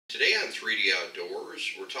Today on 3D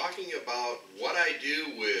Outdoors, we're talking about what I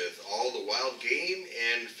do with all the wild game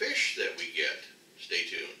and fish that we get. Stay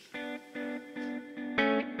tuned.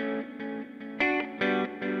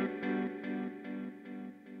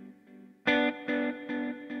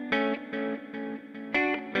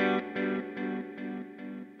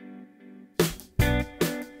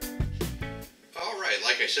 Alright,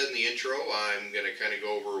 like I said in the intro, I'm going to kind of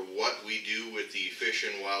go over what we do with the fish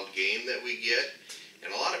and wild game that we get.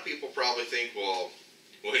 And a lot of people probably think, well,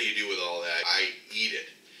 what do you do with all that? I eat it.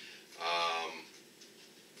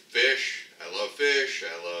 Fish, I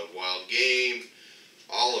love wild game,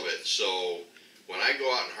 all of it. So when I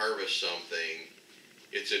go out and harvest something,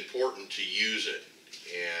 it's important to use it.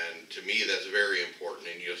 And to me, that's very important.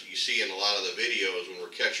 And you see in a lot of the videos when we're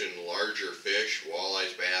catching larger fish,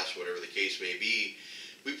 walleyes, bass, whatever the case may be,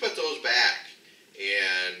 we put those back.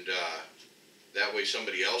 And that way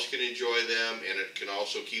somebody else can enjoy them, and it can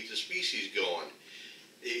also keep the species going.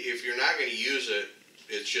 If you're not going to use it,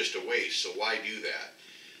 it's just a waste. So why do that?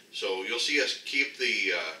 So you'll see us keep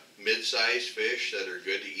the mid-sized fish that are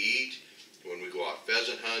good to eat. When we go out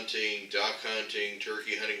pheasant hunting, duck hunting,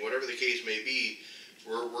 turkey hunting, whatever the case may be,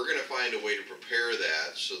 we're going to find a way to prepare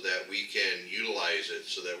that so that we can utilize it,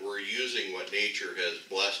 so that we're using what nature has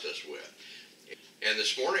blessed us with. And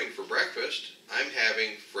this morning for breakfast, I'm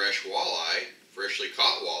having fresh walleye, freshly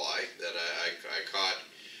caught walleye that I caught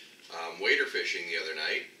wader fishing the other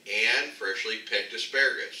night, and freshly picked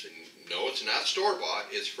asparagus. And no, it's not store-bought,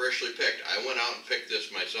 it's freshly picked. I went out and picked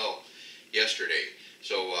this myself yesterday.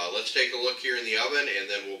 So let's take a look here in the oven, and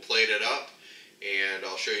then we'll plate it up, and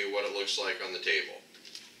I'll show you what it looks like on the table.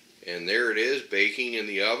 And there it is, baking in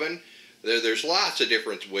the oven. There's lots of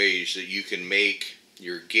different ways that you can make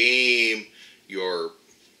your game, your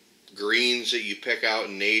greens that you pick out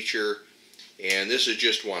in nature, and this is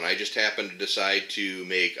just one. I just happened to decide to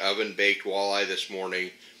make oven-baked walleye this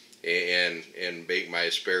morning and bake my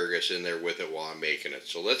asparagus in there with it while I'm making it.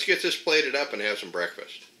 So let's get this plated up and have some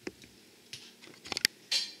breakfast.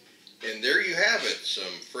 And there you have it,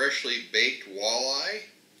 some freshly baked walleye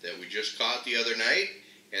that we just caught the other night,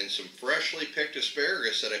 and some freshly picked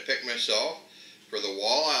asparagus that I picked myself. For the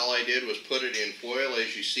walleye, all I did was put it in foil,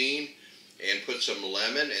 as you've seen, and put some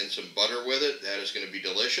lemon and some butter with it. That is going to be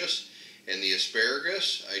delicious. And the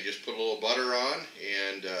asparagus, I just put a little butter on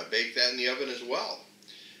and bake that in the oven as well.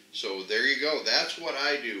 So there you go. That's what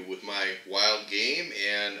I do with my wild game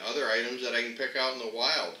and other items that I can pick out in the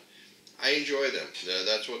wild. I enjoy them.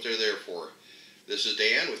 That's what they're there for. This is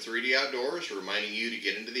Dan with 3D Outdoors, reminding you to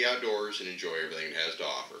get into the outdoors and enjoy everything it has to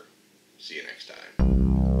offer. See you next time.